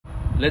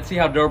Let's see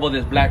how durable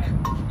this black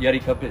Yeti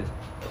cup is.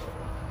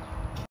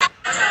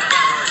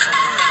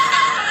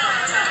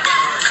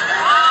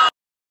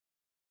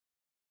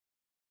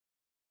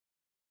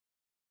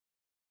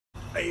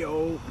 Hey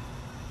yo,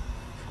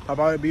 pop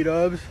out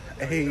B-Dubs.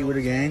 Hey, with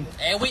the gang.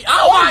 And we,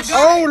 oh my God!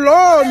 Oh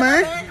Lord,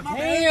 man.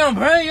 Damn,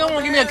 bro, you don't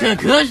want to give me a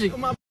concussion.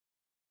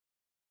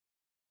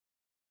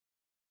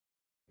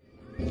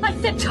 I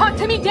said talk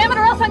to me, damn it,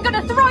 or else I'm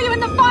gonna throw you in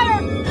the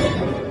fire!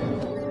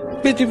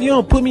 Bitch, if you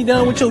don't put me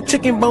down with your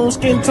chicken bone,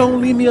 skin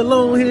tone, leave me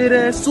alone. Head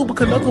ass, super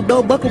knuckle,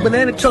 belt buckle,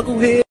 banana chuckle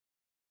head.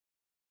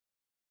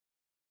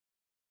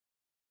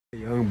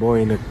 Young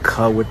boy in the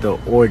cut with the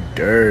hors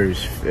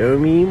d'oeuvres. Feel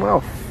me? My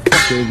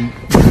fucking.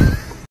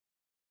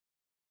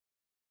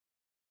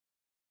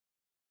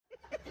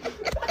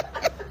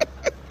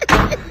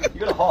 You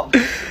got a hog.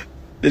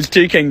 There's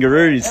 2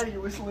 kangaroos. Hey, you're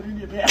whistling in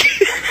your neck.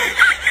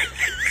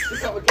 A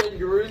couple of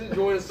kangaroos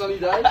enjoying a sunny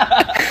day.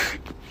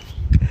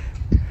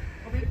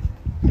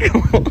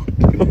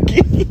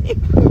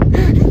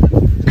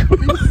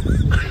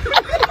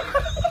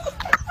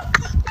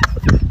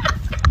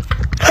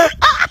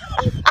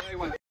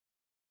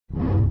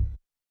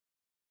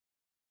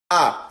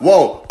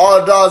 Whoa,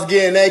 all the dogs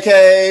get in their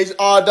cage,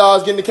 all the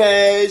dogs get in the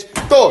cage.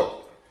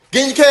 Thor,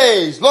 get in your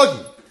cage.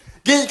 Loki,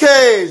 get in your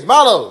cage.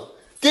 Malo,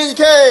 get in your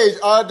cage.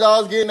 All the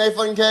dogs get in their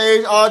fucking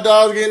cage, all the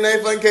dogs get in their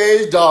fucking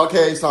cage. Dog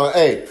cage song,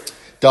 hey.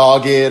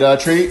 Dog get a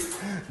treat,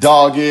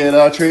 dog get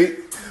a treat.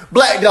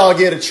 Black dog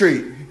get a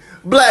treat,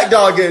 black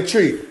dog get a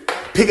treat.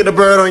 Picking the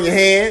bird on your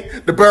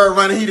hand, the bird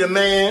running, he the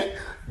man.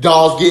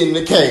 Dogs get in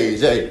the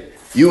cage, hey.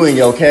 You in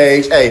your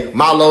cage, hey.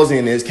 Malo's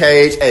in his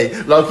cage,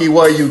 hey. Loki,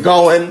 where you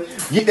going?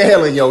 Get the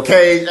hell in your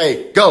cage.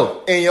 Hey,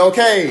 go in your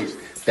cage.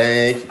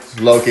 Thank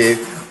you, Loki.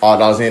 All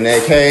dogs in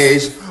that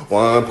cage.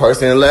 One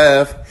person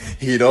left.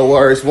 He the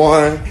worst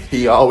one.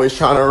 He always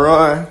trying to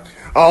run.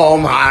 Oh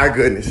my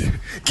goodness.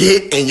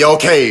 Get in your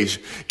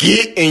cage.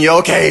 Get in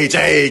your cage.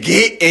 Hey,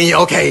 get in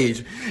your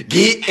cage.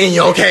 Get in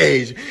your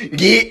cage.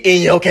 Get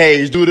in your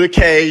cage. Do the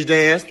cage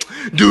dance.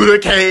 Do the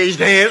cage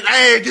dance.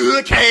 Hey, do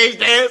the cage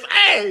dance.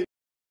 Hey.